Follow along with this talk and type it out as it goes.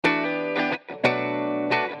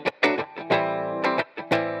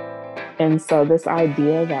And so this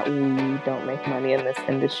idea that we don't make money in this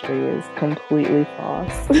industry is completely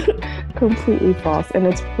false. Completely false. And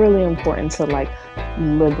it's really important to like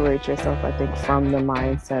liberate yourself, I think, from the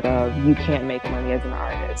mindset of you can't make money as an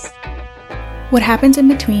artist. What happens in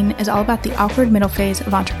between is all about the awkward middle phase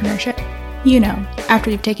of entrepreneurship. You know,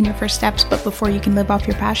 after you've taken your first steps, but before you can live off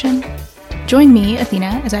your passion. Join me,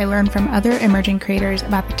 Athena, as I learn from other emerging creators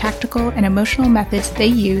about the tactical and emotional methods they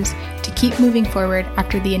use to keep moving forward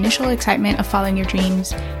after the initial excitement of following your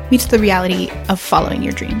dreams meets the reality of following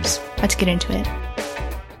your dreams. Let's get into it.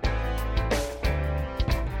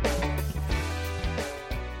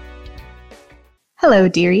 Hello,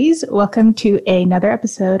 dearies. Welcome to another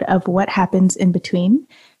episode of What Happens in Between.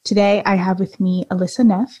 Today, I have with me Alyssa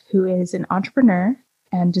Neff, who is an entrepreneur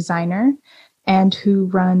and designer and who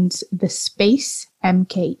runs the Space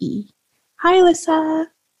MKE. Hi, Alyssa.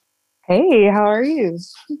 Hey, how are you?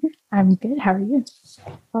 I'm good. How are you?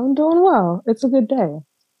 I'm doing well. It's a good day.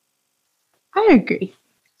 I agree.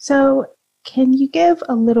 So, can you give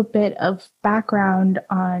a little bit of background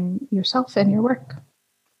on yourself and your work?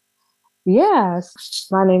 Yes,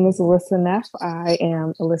 my name is Alyssa Neff. I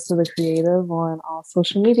am Alyssa the Creative on all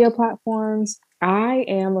social media platforms. I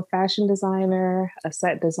am a fashion designer, a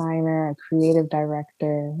set designer, a creative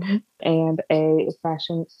director, and a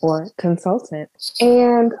fashion or consultant.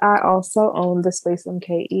 And I also own the Space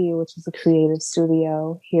MKE, which is a creative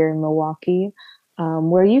studio here in Milwaukee,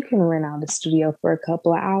 where you can rent out a studio for a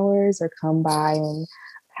couple of hours or come by and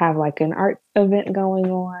have like an art event going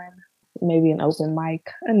on. Maybe an open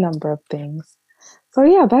mic, a number of things. So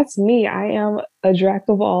yeah, that's me. I am a jack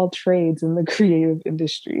of all trades in the creative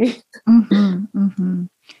industry.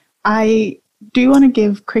 I do want to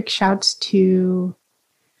give quick shouts to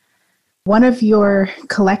one of your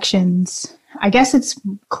collections. I guess it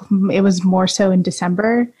was more so in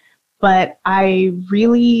December, but I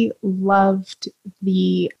really loved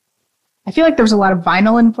I feel like there was a lot of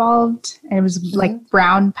vinyl involved, and it was like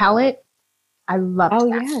brown palette. I loved that. Oh,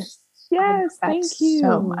 yes. Yes, thank you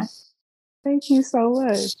so much. Thank you so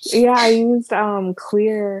much. Yeah, I used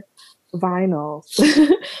clear vinyl,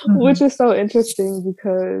 which is so interesting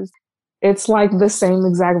because it's like the same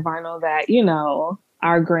exact vinyl that,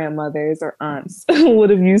 our grandmothers or aunts would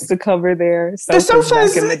have used to cover their sofas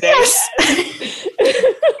back in the day. Yes.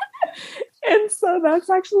 And so that's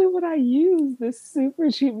actually what I used, this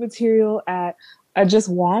super cheap material at just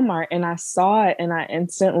Walmart, and I saw it and I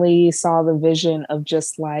instantly saw the vision of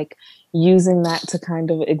just like using that to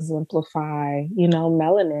kind of exemplify,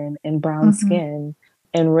 melanin and brown skin,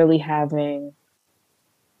 and really having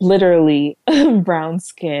literally brown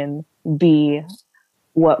skin be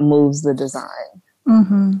what moves the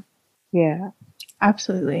design. Yeah,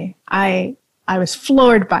 absolutely. I was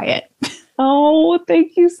floored by it. Oh,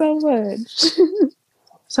 thank you so much.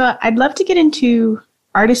 So I'd love to get into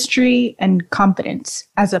artistry and confidence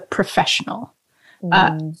as a professional.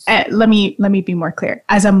 Let me be more clear.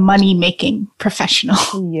 As a money-making professional.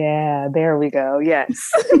 Yeah, there we go.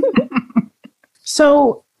 Yes.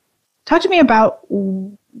 So talk to me about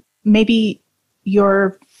maybe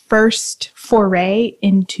your first foray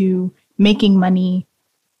into making money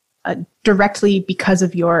directly because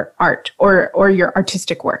of your art or your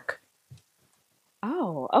artistic work.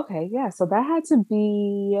 Oh, okay. Yeah. So that had to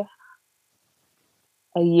be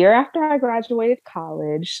a year after I graduated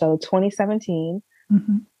college, so 2017.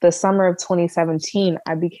 The summer of 2017,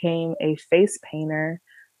 I became a face painter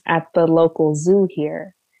at the local zoo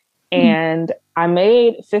here. And I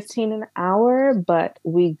made $15 an hour, but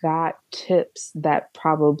we got tips that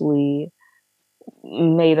probably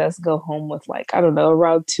made us go home with like, I don't know,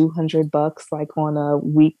 around $200 like on a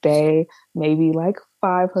weekday, maybe like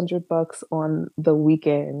 $500 on the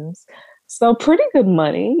weekends. So pretty good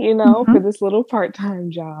money, for this little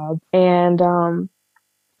part-time job. And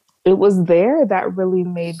it was there that really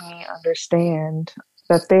made me understand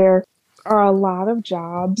that there are a lot of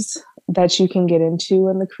jobs that you can get into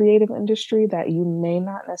in the creative industry that you may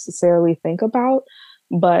not necessarily think about,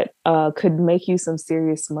 but could make you some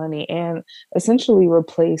serious money and essentially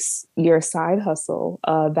replace your side hustle.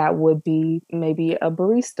 That would be maybe a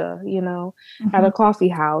barista, at a coffee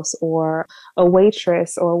house, or a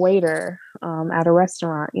waitress or waiter at a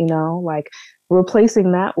restaurant, like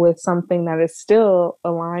replacing that with something that is still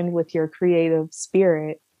aligned with your creative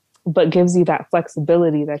spirit, but gives you that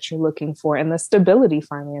flexibility that you're looking for and the stability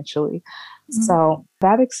financially. So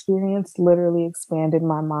that experience literally expanded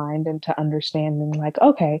my mind into understanding like,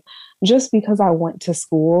 okay, just because I went to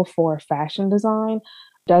school for fashion design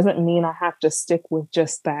doesn't mean I have to stick with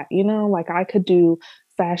just that, like I could do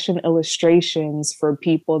fashion illustrations for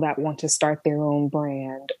people that want to start their own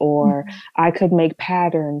brand, or I could make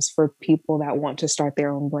patterns for people that want to start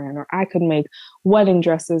their own brand, or I could make wedding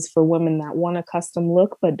dresses for women that want a custom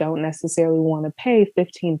look but don't necessarily want to pay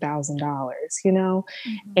 $15,000, you know?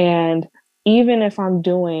 And even if I'm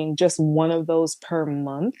doing just one of those per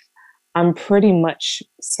month, I'm pretty much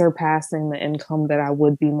surpassing the income that I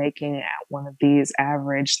would be making at one of these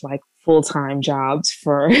average, like, full-time jobs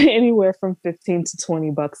for anywhere from 15 to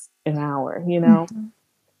 $20 an hour, you know?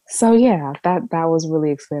 So yeah, that was really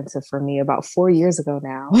expensive for me about 4 years ago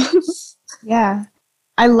now. Yeah.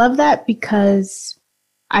 I love that, because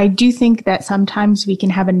I do think that sometimes we can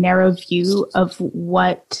have a narrow view of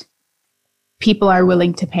what people are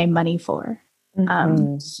willing to pay money for.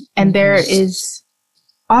 And there is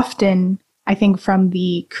often, I think, from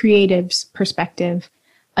the creative's perspective,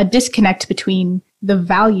 a disconnect between the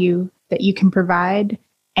value that you can provide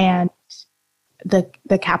and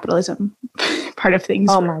the capitalism part of things.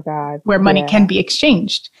 Oh my God. Where money can be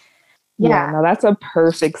exchanged. Yeah, no, that's a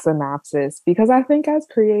perfect synopsis, because I think as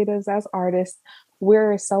creatives, as artists,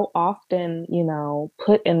 we're so often, you know,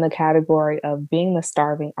 put in the category of being the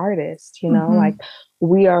starving artist, you know, like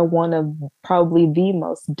we are one of probably the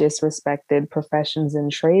most disrespected professions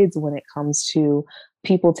and trades when it comes to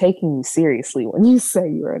people taking you seriously when you say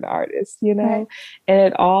you're an artist, you know, right. And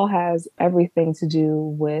it all has everything to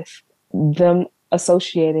do with them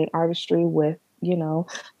associating artistry with, you know,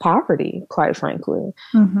 poverty, quite frankly.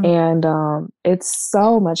 And it's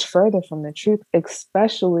so much further from the truth,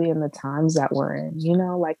 especially in the times that we're in, you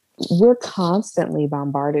know, like we're constantly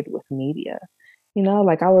bombarded with media, you know,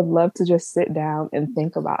 like I would love to just sit down and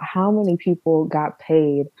think about how many people got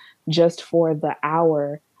paid just for the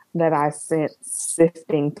hour that I spent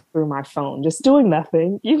sifting through my phone, just doing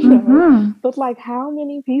nothing, you know, but like how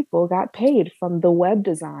many people got paid from the web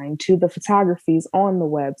design to the photographies on the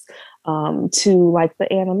webs, to like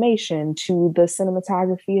the animation, to the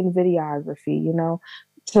cinematography and videography, you know,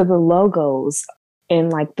 to the logos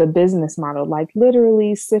and like the business model, like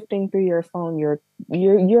literally sifting through your phone,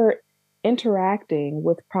 you're interacting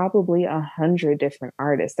with probably 100 different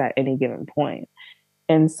artists at any given point.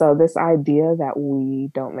 And so this idea that we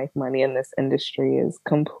don't make money in this industry is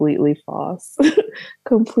completely false,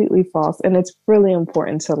 completely false. And it's really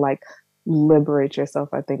important to like liberate yourself,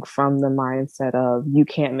 I think, from the mindset of you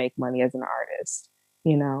can't make money as an artist,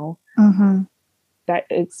 you know? That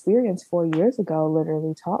experience 4 years ago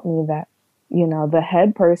literally taught me that, you know, the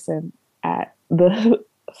head person at the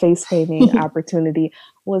face painting opportunity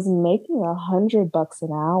was making $100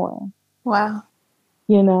 an hour. Wow.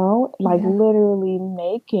 You know, like literally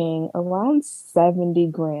making around 70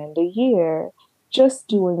 grand a year just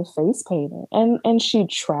doing face painting. And she'd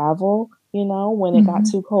travel, you know, when it got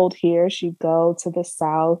too cold here, she'd go to the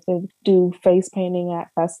South and do face painting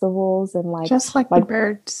at festivals and like just like the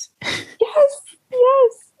birds. Yes.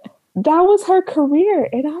 That was her career.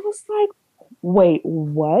 And I was like, wait,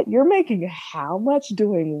 what? You're making how much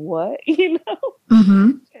doing what? You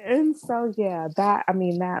know? And so, yeah, that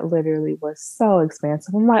literally was so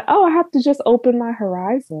expansive. I'm like, oh, I have to just open my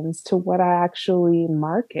horizons to what I actually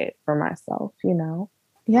market for myself, you know?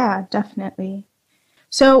 Yeah, definitely.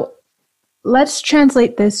 So let's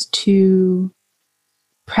translate this to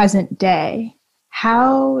present day.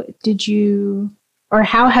 How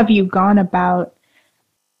have you gone about,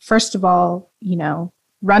 first of all, you know,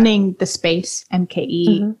 running the space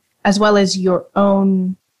MKE, as well as your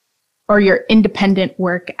own or your independent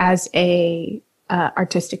work as a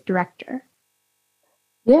artistic director?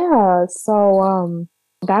 Yeah, so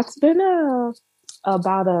that's been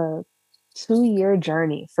about a 2-year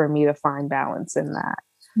journey for me to find balance in that.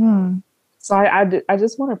 So I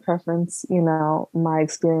just want to preference, you know, my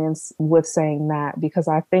experience with saying that, because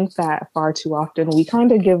I think that far too often we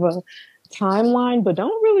kind of give a timeline, but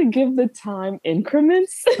don't really give the time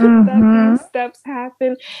increments that these steps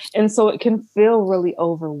happen. And so it can feel really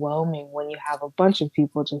overwhelming when you have a bunch of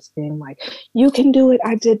people just being like, you can do it.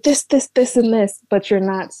 I did this, and this, but you're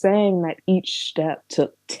not saying that each step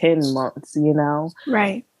took 10 months, you know?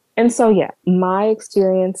 Right. And so, yeah, my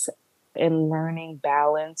experience in learning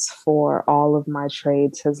balance for all of my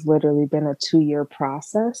trades has literally been a 2-year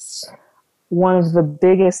process. One of the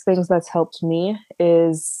biggest things that's helped me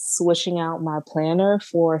is switching out my planner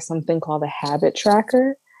for something called a habit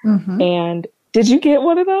tracker. And did you get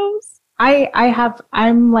one of those?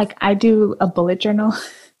 I do a bullet journal.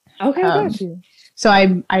 Okay, got you. So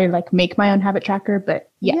I like make my own habit tracker,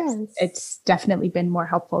 but yes, it's definitely been more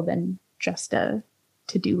helpful than just a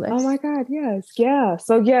to-do list. Oh my God, yes. Yeah.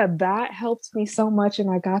 So yeah, that helped me so much.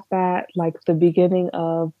 And I got that like the beginning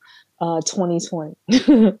of 2020.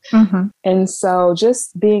 Mm-hmm. And so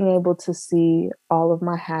just being able to see all of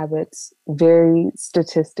my habits very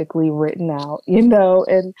statistically written out,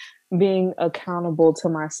 and being accountable to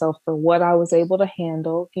myself for what I was able to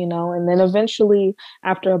handle, and then eventually,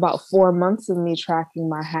 after about 4 months of me tracking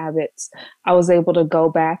my habits, I was able to go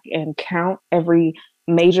back and count every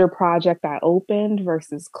major project I opened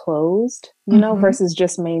versus closed, versus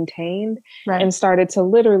just maintained, Right. and started to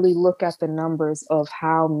literally look at the numbers of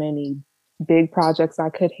how many big projects I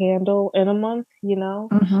could handle in a month,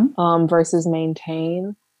 versus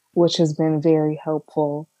maintain, which has been very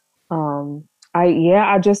helpful.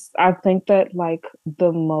 I think that like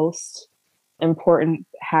the most important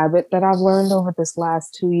habit that I've learned over this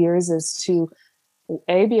last 2 years is to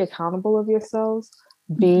be accountable of yourselves,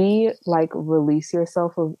 B, like release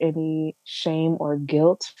yourself of any shame or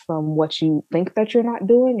guilt from what you think that you're not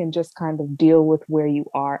doing and just kind of deal with where you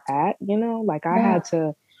are at, like I had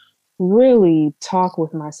to really talk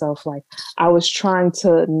with myself. Like I was trying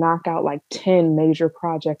to knock out like 10 major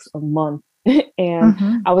projects a month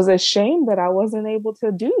and I was ashamed that I wasn't able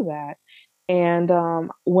to do that. And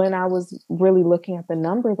when I was really looking at the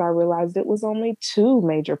numbers, I realized it was only 2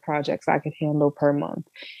 major projects I could handle per month.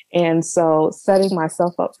 And so setting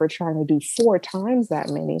myself up for trying to do 4 times that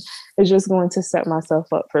many is just going to set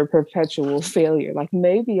myself up for perpetual failure. Like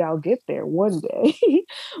maybe I'll get there one day,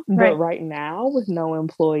 but right now with no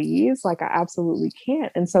employees, like I absolutely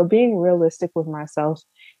can't. And so being realistic with myself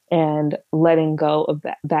and letting go of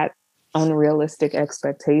that unrealistic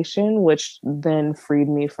expectation, which then freed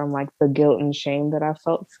me from like the guilt and shame that I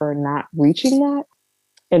felt for not reaching that,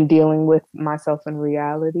 and dealing with myself in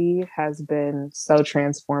reality has been so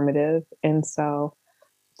transformative. And so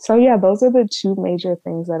yeah, those are the 2 major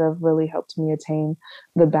things that have really helped me attain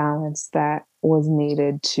the balance that was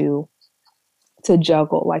needed to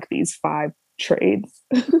juggle like these 5 trades.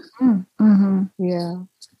 Yeah.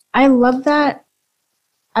 I love that.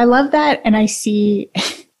 And I see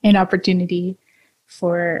an opportunity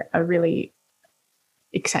for a really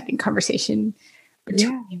exciting conversation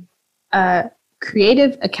between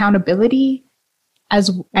creative accountability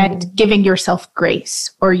and giving yourself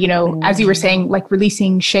grace, or, as you were saying, like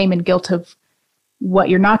releasing shame and guilt of what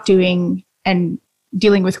you're not doing and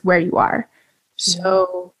dealing with where you are.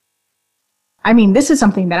 So, I mean, this is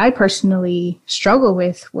something that I personally struggle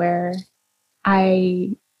with, where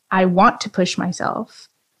I want to push myself,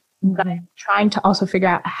 but I'm trying to also figure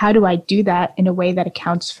out how do I do that in a way that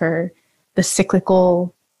accounts for the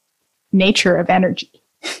cyclical nature of energy.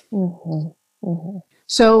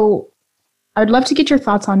 So I'd love to get your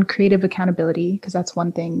thoughts on creative accountability, because that's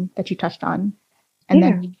one thing that you touched on, and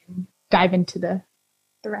then we can dive into the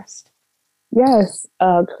rest. Yes,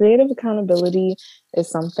 creative accountability is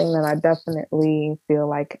something that I definitely feel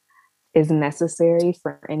like is necessary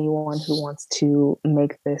for anyone who wants to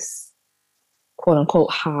make this quote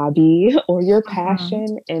unquote hobby or your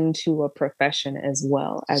passion into a profession as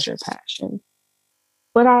well as your passion.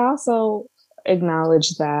 But I also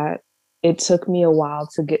acknowledge that it took me a while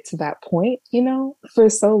to get to that point. For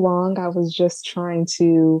so long, I was just trying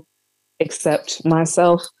to accept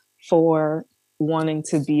myself for wanting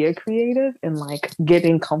to be a creative and like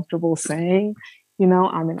getting comfortable saying,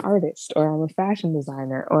 I'm an artist, or I'm a fashion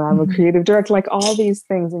designer, or I'm a creative director, like all these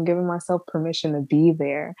things, and giving myself permission to be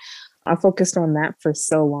there. I focused on that for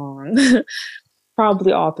so long,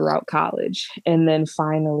 probably all throughout college. And then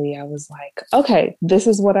finally I was like, okay, this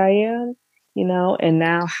is what I am, and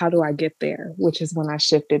now how do I get there? Which is when I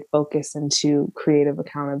shifted focus into creative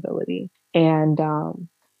accountability. And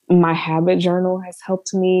my habit journal has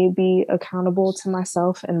helped me be accountable to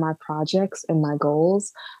myself and my projects and my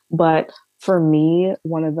goals. But for me,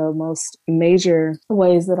 one of the most major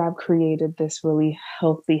ways that I've created this really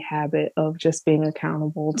healthy habit of just being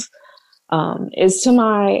accountable is to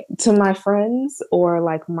my friends or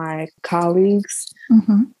like my colleagues.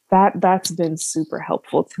 That's been super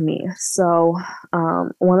helpful to me. So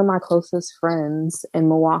one of my closest friends in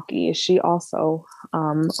Milwaukee, she also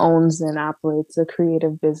owns and operates a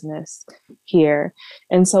creative business here.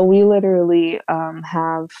 And so we literally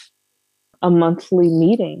have a monthly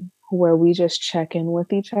meeting where we just check in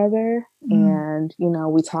with each other. And,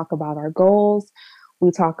 we talk about our goals.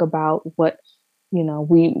 We talk about what,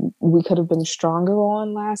 we could have been stronger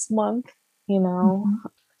on last month,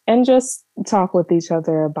 and just talk with each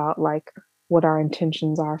other about like what our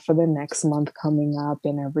intentions are for the next month coming up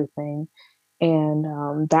and everything.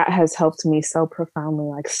 And that has helped me so profoundly,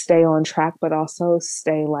 like stay on track, but also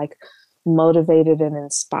stay like motivated and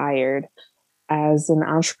inspired as an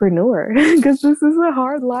entrepreneur, because this is a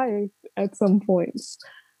hard life at some points.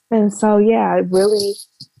 And so, yeah, really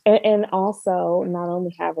And also not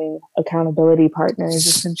only having accountability partners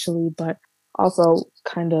essentially, but also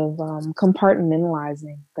kind of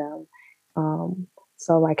compartmentalizing them. Um,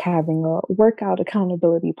 so like having a workout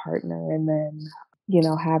accountability partner and then,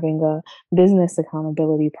 having a business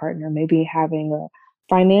accountability partner, maybe having a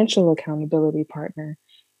financial accountability partner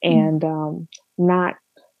and not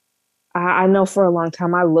I know for a long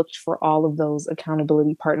time I looked for all of those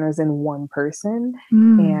accountability partners in one person.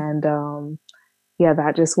 And yeah,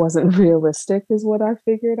 that just wasn't realistic, is what I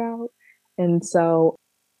figured out. And so,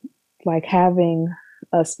 like, having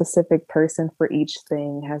a specific person for each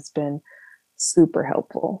thing has been super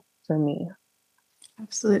helpful for me.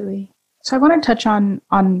 Absolutely. So I want to touch on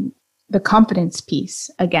the confidence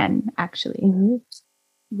piece again, actually. Mm-hmm.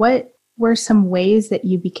 What were some ways that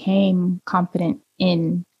you became confident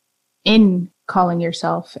in calling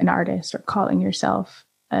yourself an artist or calling yourself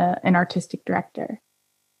an artistic director?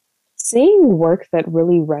 Seeing work that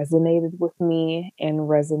really resonated with me and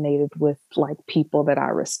resonated with like people that I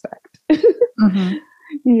respect. Mm-hmm.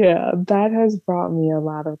 Yeah, that has brought me a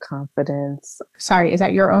lot of confidence. Sorry, is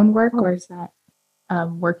that your own work or is that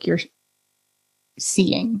work you're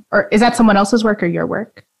seeing? Or is that someone else's work or your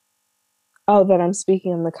work? Oh, that I'm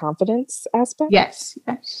speaking in the confidence aspect? Yes.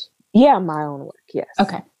 Yeah, my own work, yes.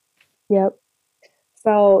 Okay. Yep.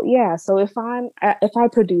 So yeah, so if I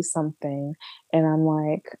produce something and I'm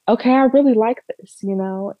like, okay, I really like this,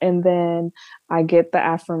 and then I get the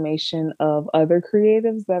affirmation of other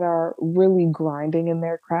creatives that are really grinding in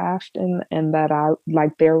their craft and that I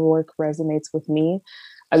like their work resonates with me,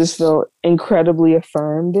 I just feel incredibly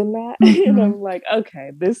affirmed in that. Mm-hmm. And I'm like, okay,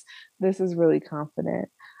 this is really confident.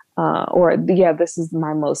 This is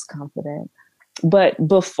my most confident. But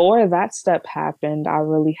before that step happened, I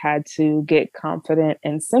really had to get confident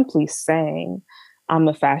in simply saying I'm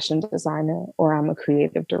a fashion designer or I'm a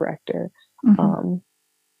creative director. Mm-hmm.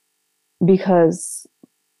 Because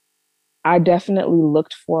I definitely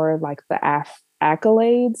looked for like the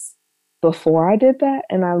accolades before I did that.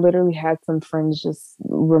 And I literally had some friends just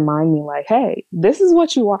remind me like, hey, this is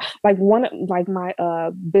what you are. Like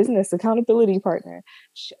my business accountability partner.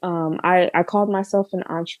 I called myself an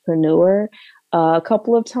entrepreneur a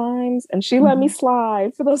couple of times and she let me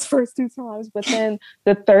slide for those first 2 times. But then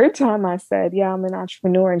the third time I said, yeah, I'm an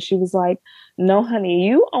entrepreneur. And she was like, no, honey,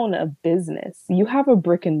 you own a business. You have a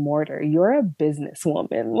brick and mortar. You're a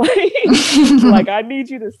businesswoman. Like I need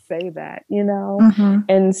you to say that, Mm-hmm.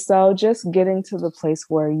 And so just getting to the place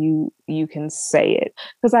where you can say it.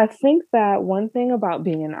 Because I think that one thing about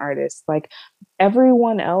being an artist, like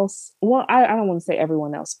everyone else, well, I don't want to say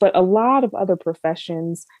everyone else, but a lot of other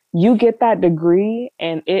professions, you get that degree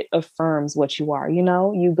and it affirms what you are. You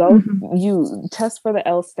go, mm-hmm. You test for the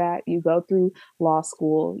LSAT, you go through law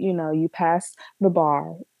school, you pass the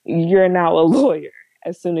bar, you're now a lawyer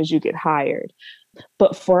as soon as you get hired.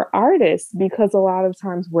 But for artists, because a lot of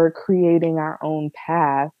times we're creating our own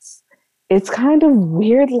paths, it's kind of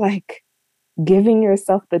weird, like giving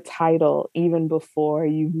yourself the title even before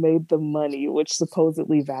you've made the money, which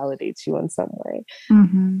supposedly validates you in some way.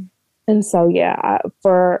 Mm-hmm. And so, yeah,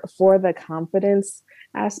 for the confidence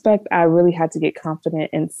aspect, I really had to get confident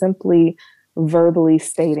in simply verbally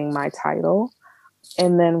stating my title.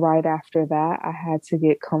 And then right after that, I had to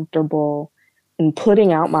get comfortable in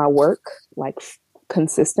putting out my work like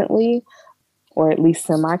consistently, or at least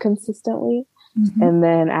semi-consistently. Mm-hmm. And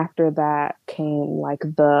then after that came like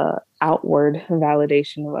the outward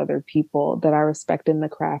validation of other people that I respect in the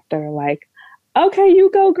craft that are like, okay, you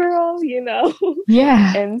go, girl,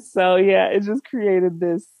 Yeah. And so, yeah, it just created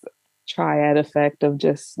this triad effect of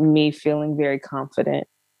just me feeling very confident,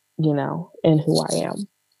 in who I am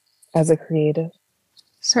as a creative.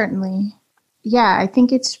 Certainly. Yeah, I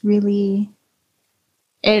think it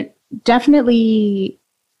definitely,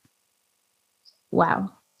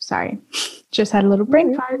 wow, sorry. Just had a little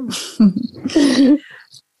brain fart.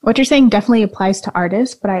 What you're saying definitely applies to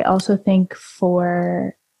artists, but I also think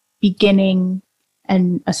for beginning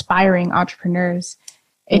and aspiring entrepreneurs,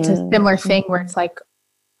 it's a similar thing where it's like,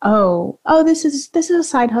 oh, this is a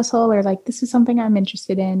side hustle, or like this is something I'm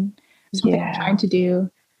interested in, something I'm trying to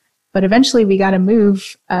do. But eventually we got to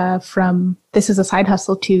move from this is a side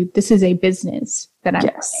hustle to this is a business that I'm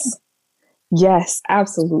running. Yes,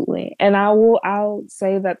 absolutely. And I'll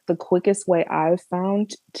say that the quickest way I've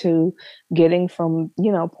found to getting from,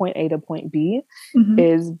 point A to point B mm-hmm.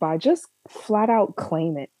 is by just flat out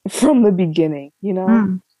claim it from the beginning,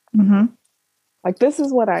 Mm-hmm. Like, this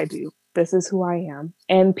is what I do. This is who I am.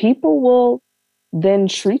 And people will then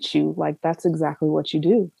treat you like that's exactly what you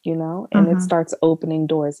do, and mm-hmm. it starts opening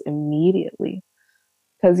doors immediately.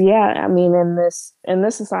 Because yeah, I mean, in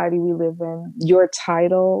this society we live in, your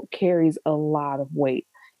title carries a lot of weight.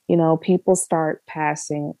 People start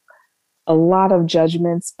passing a lot of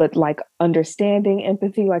judgments, but like understanding,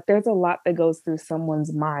 empathy, like there's a lot that goes through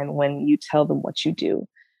someone's mind when you tell them what you do.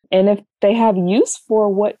 And if they have use for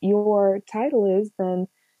what your title is, then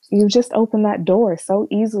you just open that door so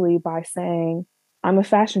easily by saying, I'm a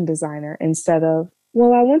fashion designer instead of,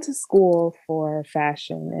 well, I went to school for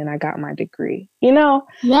fashion and I got my degree. They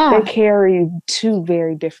Yeah, carry two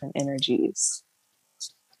very different energies.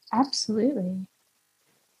 absolutely.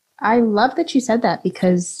 I love that you said that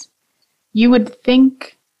because you would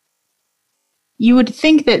think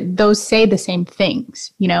that those say the same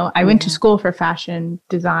things. I went to school for fashion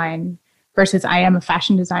design versus I am a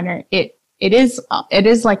fashion designer. It is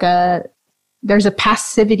like there's a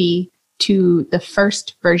passivity to the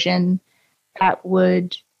first version that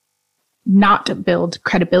would not build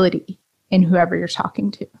credibility in whoever you're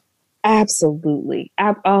talking to. Absolutely.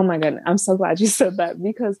 Oh my goodness. I'm so glad you said that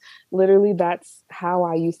because literally that's how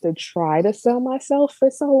I used to try to sell myself for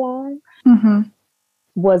so long,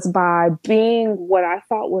 was by being what I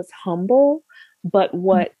thought was humble, but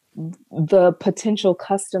what the potential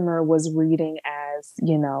customer was reading as,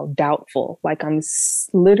 doubtful. Like I'm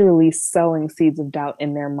literally sowing seeds of doubt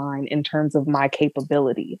in their mind in terms of my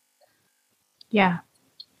capability. Yeah.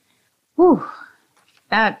 Whew.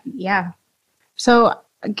 Yeah. So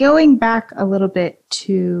going back a little bit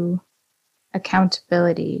to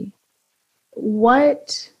accountability,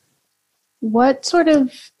 what sort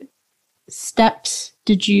of steps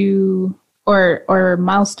did you, or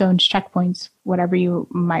milestones, checkpoints, whatever you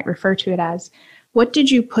might refer to it as, what did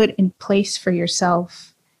you put in place for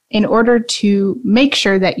yourself in order to make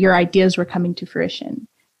sure that your ideas were coming to fruition?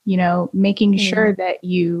 Making sure that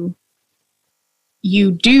you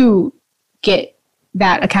do get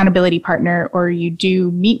that accountability partner, or you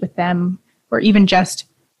do meet with them, or even just,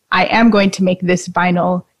 I am going to make this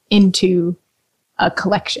vinyl into a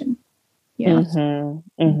collection. Yeah.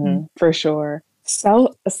 For sure.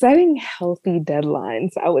 So setting healthy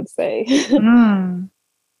deadlines, I would say.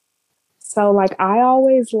 So like I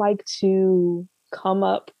always like to come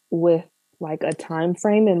up with like a time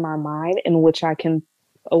frame in my mind in which I can,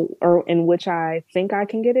 or in which I think I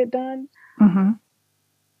can get it done.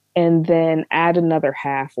 And then add another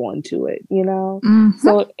half onto it,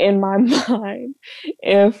 So in my mind,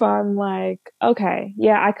 if I'm like, okay,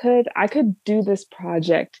 yeah, I could do this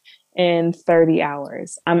project in 30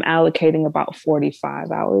 hours. I'm allocating about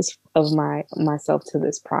 45 hours of myself to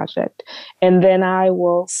this project. And then I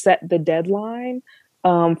will set the deadline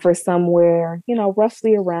for somewhere,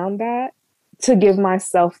 roughly around that, to give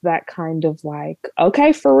myself that kind of like,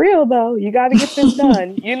 okay, for real though, you got to get this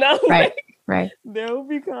done, Right. Right. There will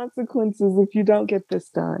be consequences if you don't get this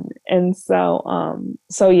done. And so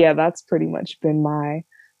yeah, that's pretty much been my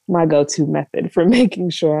go-to method for making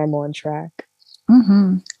sure I'm on track.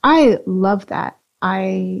 I love that.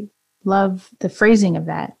 I love the phrasing of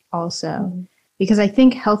that also, because I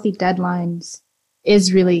think healthy deadlines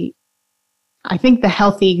is really, I think the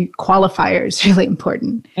healthy qualifier is really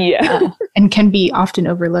important. Yeah. And can be often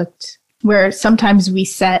overlooked, where sometimes we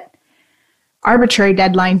set arbitrary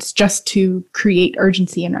deadlines just to create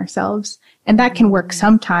urgency in ourselves. And that can work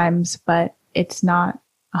sometimes, but it's not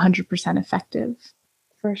 100% effective.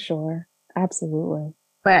 For sure. Absolutely.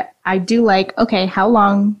 But I do like, okay, how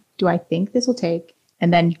long do I think this will take?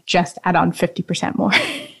 And then just add on 50% more.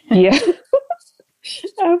 Yeah.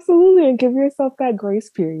 Absolutely. And give yourself that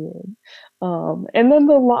grace period. And then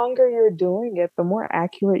the longer you're doing it, the more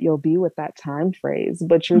accurate you'll be with that time phrase,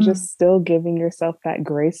 but you're just still giving yourself that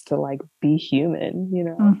grace to like be human.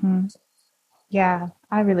 Yeah,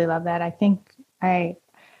 I really love that. I think I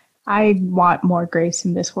want more grace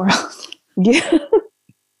in this world. Yeah,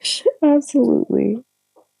 absolutely.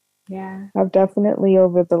 Yeah. I've definitely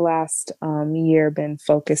over the last year been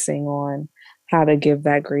focusing on how to give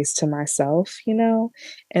that grace to myself,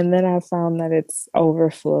 and then I found that it's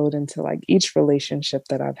overflowed into like each relationship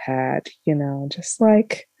that I've had, just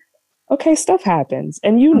like, okay, stuff happens.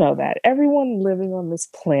 And that everyone living on this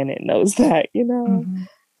planet knows that,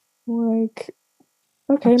 like,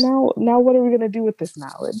 okay, now what are we going to do with this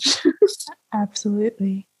knowledge?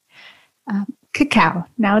 Absolutely. Cacao.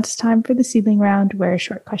 Now it's time for the seedling round where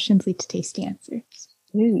short questions lead to tasty answers.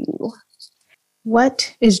 Ooh.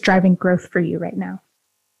 What is driving growth for you right now?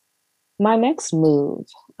 My next move.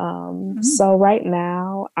 So right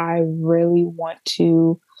now, I really want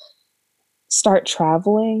to start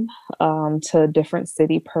traveling to a different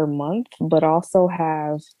city per month, but also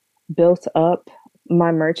have built up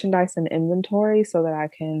my merchandise and inventory so that I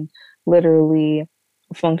can literally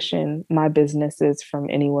function my businesses from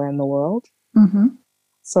anywhere in the world. Mm-hmm.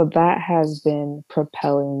 So that has been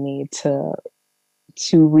propelling me to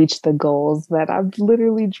reach the goals that I've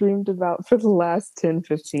literally dreamed about for the last 10,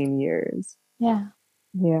 15 years. Yeah.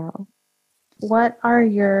 Yeah. What are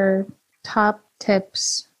your top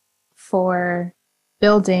tips for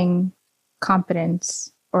building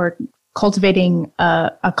confidence or cultivating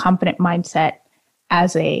a confident mindset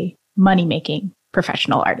as a money-making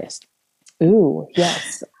professional artist? Ooh,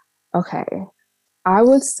 yes. Okay. I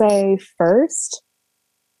would say first,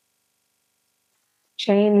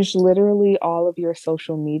 change literally all of your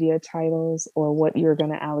social media titles or what you're going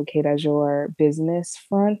to allocate as your business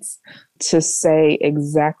fronts to say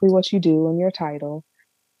exactly what you do in your title,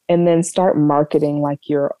 and then start marketing like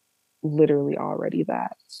you're literally already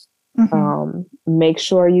that. Make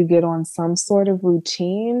sure you get on some sort of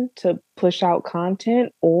routine to push out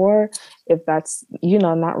content, or if that's,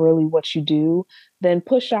 not really what you do, then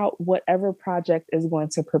push out whatever project is going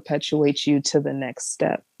to perpetuate you to the next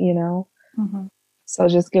step. So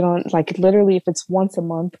just get on, like literally, if it's once a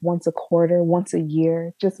month, once a quarter, once a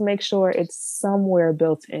year, just make sure it's somewhere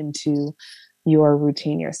built into your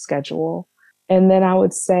routine, your schedule. And then I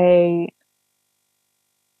would say,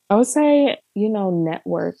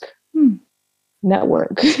 network.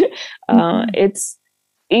 Network. It's,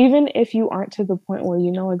 even if you aren't to the point where you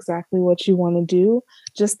know exactly what you want to do,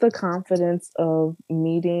 just the confidence of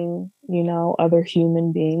meeting, other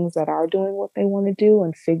human beings that are doing what they want to do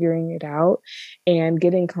and figuring it out and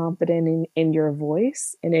getting confident in your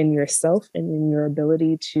voice and in yourself and in your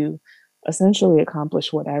ability to essentially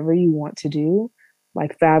accomplish whatever you want to do,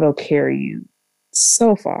 like that'll carry you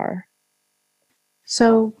so far.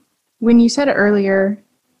 So when you said earlier,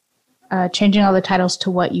 changing all the titles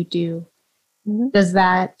to what you do, does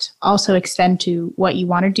that also extend to what you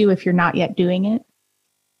want to do if you're not yet doing it?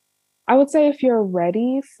 I would say if you're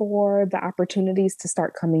ready for the opportunities to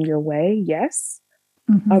start coming your way, yes.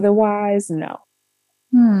 Otherwise, no.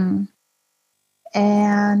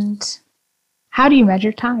 And how do you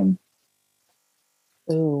measure time?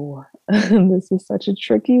 Ooh, this is such a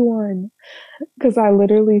tricky one because I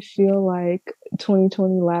literally feel like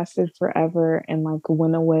 2020 lasted forever and like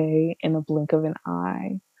went away in a blink of an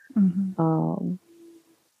eye. How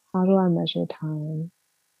do I measure time?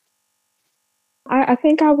 I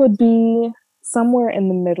think I would be somewhere in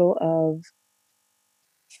the middle of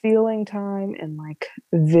feeling time and like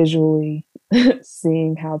visually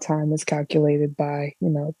seeing how time is calculated by,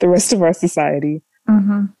 the rest of our society.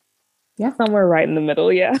 Yeah. Somewhere right in the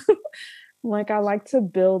middle. Yeah. Like I like to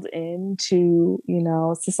build into,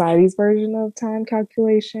 society's version of time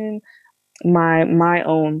calculation, my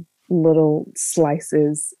own little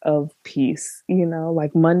slices of peace,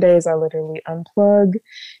 like Mondays I literally unplug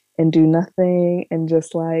and do nothing and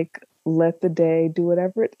just like let the day do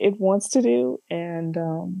whatever it wants to do. And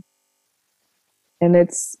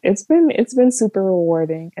it's been super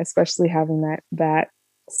rewarding, especially having that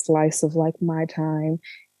slice of like my time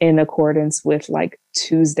in accordance with like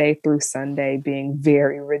Tuesday through Sunday being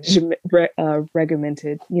very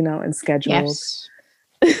regimented, and scheduled. Yes.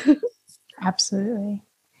 Absolutely.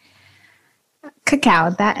 Cacao,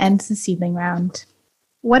 that ends the seedling round.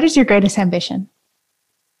 What is your greatest ambition?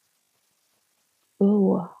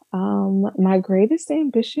 Ooh, my greatest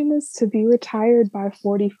ambition is to be retired by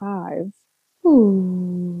 45.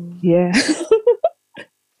 Ooh. Yeah.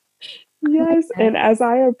 Yes. And as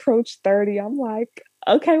I approach 30, I'm like,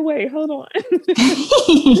 okay, wait, hold on.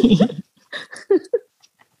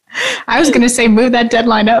 I was going to say, move that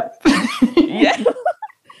deadline up. Yeah.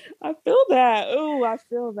 I feel that. Ooh, I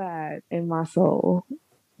feel that in my soul.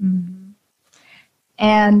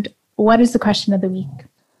 And what is the question of the week?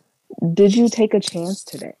 Did you take a chance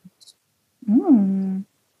today?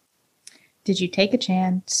 Did you take a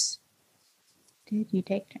chance? Did you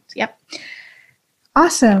take a chance? Yep.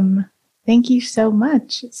 Awesome. Thank you so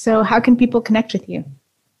much. So how can people connect with you?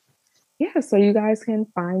 Yeah, so you guys can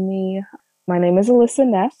find me. My name is Alyssa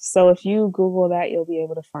Neff. So if you Google that, you'll be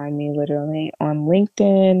able to find me literally on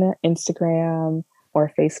LinkedIn, Instagram,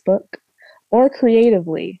 or Facebook, or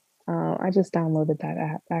Creatively. I just downloaded that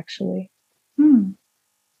app actually.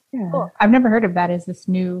 Yeah. Cool. I've never heard of that. Is this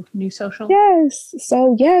new social? Yes.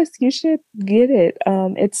 So yes, you should get it.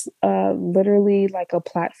 It's literally like a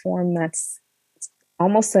platform that's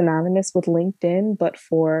almost synonymous with LinkedIn, but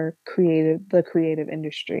for the creative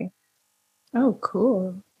industry. Oh,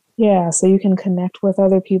 cool. Yeah, so you can connect with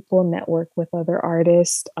other people, network with other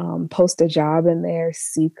artists, post a job in there,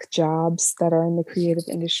 seek jobs that are in the creative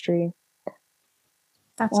industry.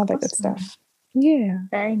 That's all that good stuff. Yeah.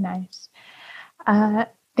 Very nice.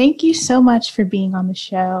 Thank you so much for being on the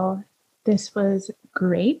show. This was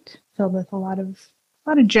great, filled with a lot of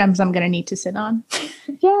gems I'm going to need to sit on.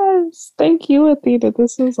 Yes. Thank you, Athena.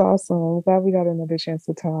 This was awesome. I'm glad we got another chance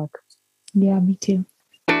to talk. Yeah, me too.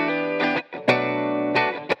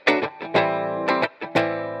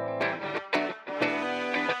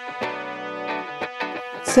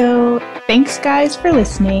 So thanks, guys, for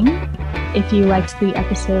listening. If you liked the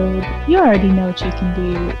episode, you already know what you can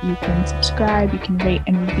do. You can subscribe, you can rate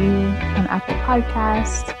and review on Apple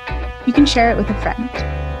Podcasts. You can share it with a friend.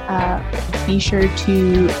 Be sure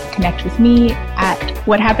to connect with me at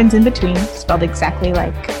What Happens in Between, spelled exactly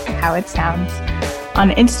like how it sounds, on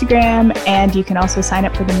Instagram. And you can also sign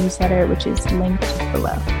up for the newsletter, which is linked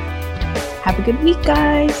below. Have a good week,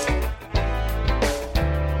 guys.